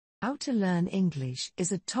How to learn English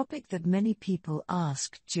is a topic that many people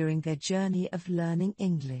ask during their journey of learning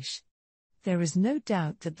English. There is no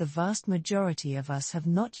doubt that the vast majority of us have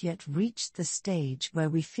not yet reached the stage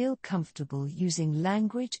where we feel comfortable using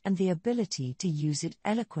language and the ability to use it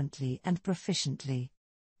eloquently and proficiently.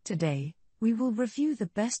 Today, we will review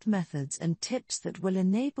the best methods and tips that will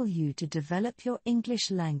enable you to develop your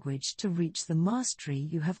English language to reach the mastery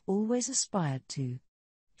you have always aspired to.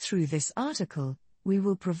 Through this article, we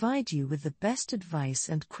will provide you with the best advice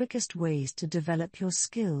and quickest ways to develop your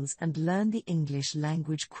skills and learn the English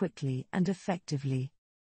language quickly and effectively.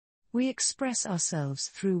 We express ourselves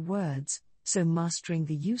through words, so mastering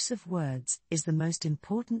the use of words is the most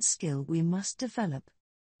important skill we must develop.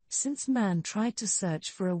 Since man tried to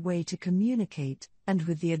search for a way to communicate, and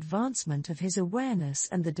with the advancement of his awareness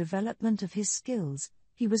and the development of his skills,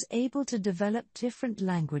 he was able to develop different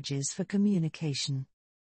languages for communication.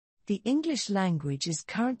 The English language is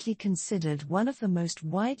currently considered one of the most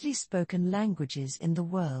widely spoken languages in the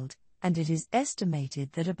world, and it is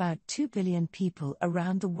estimated that about 2 billion people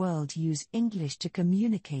around the world use English to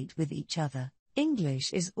communicate with each other.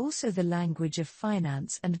 English is also the language of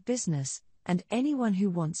finance and business, and anyone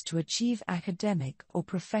who wants to achieve academic or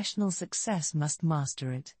professional success must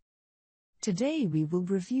master it. Today we will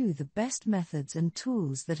review the best methods and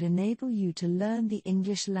tools that enable you to learn the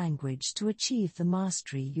English language to achieve the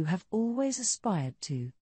mastery you have always aspired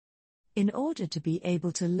to. In order to be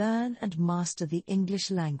able to learn and master the English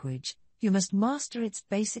language, you must master its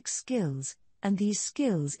basic skills, and these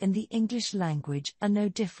skills in the English language are no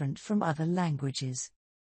different from other languages.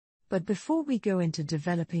 But before we go into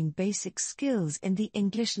developing basic skills in the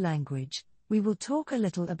English language, we will talk a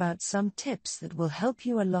little about some tips that will help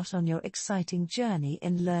you a lot on your exciting journey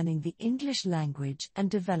in learning the English language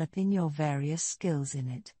and developing your various skills in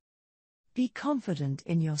it. Be confident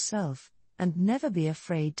in yourself, and never be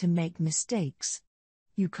afraid to make mistakes.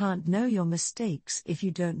 You can't know your mistakes if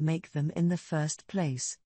you don't make them in the first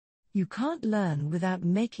place. You can't learn without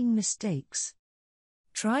making mistakes.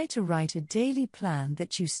 Try to write a daily plan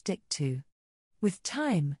that you stick to. With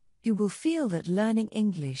time, you will feel that learning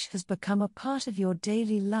English has become a part of your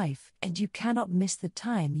daily life and you cannot miss the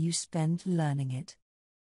time you spend learning it.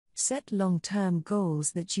 Set long-term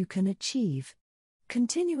goals that you can achieve.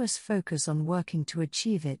 Continuous focus on working to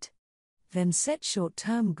achieve it. Then set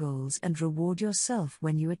short-term goals and reward yourself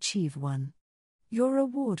when you achieve one. Your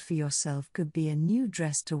reward for yourself could be a new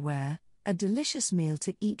dress to wear, a delicious meal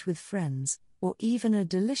to eat with friends, or even a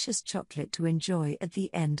delicious chocolate to enjoy at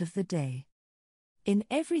the end of the day. In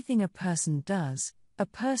everything a person does, a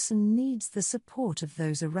person needs the support of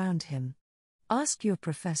those around him. Ask your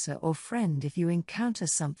professor or friend if you encounter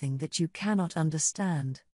something that you cannot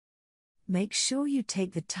understand. Make sure you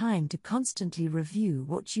take the time to constantly review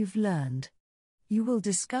what you've learned. You will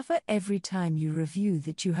discover every time you review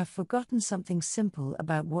that you have forgotten something simple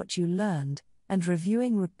about what you learned, and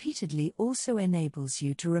reviewing repeatedly also enables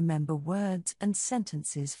you to remember words and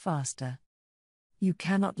sentences faster. You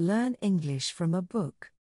cannot learn English from a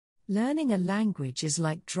book. Learning a language is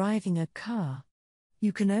like driving a car.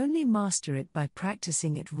 You can only master it by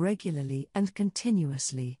practicing it regularly and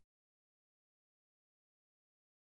continuously.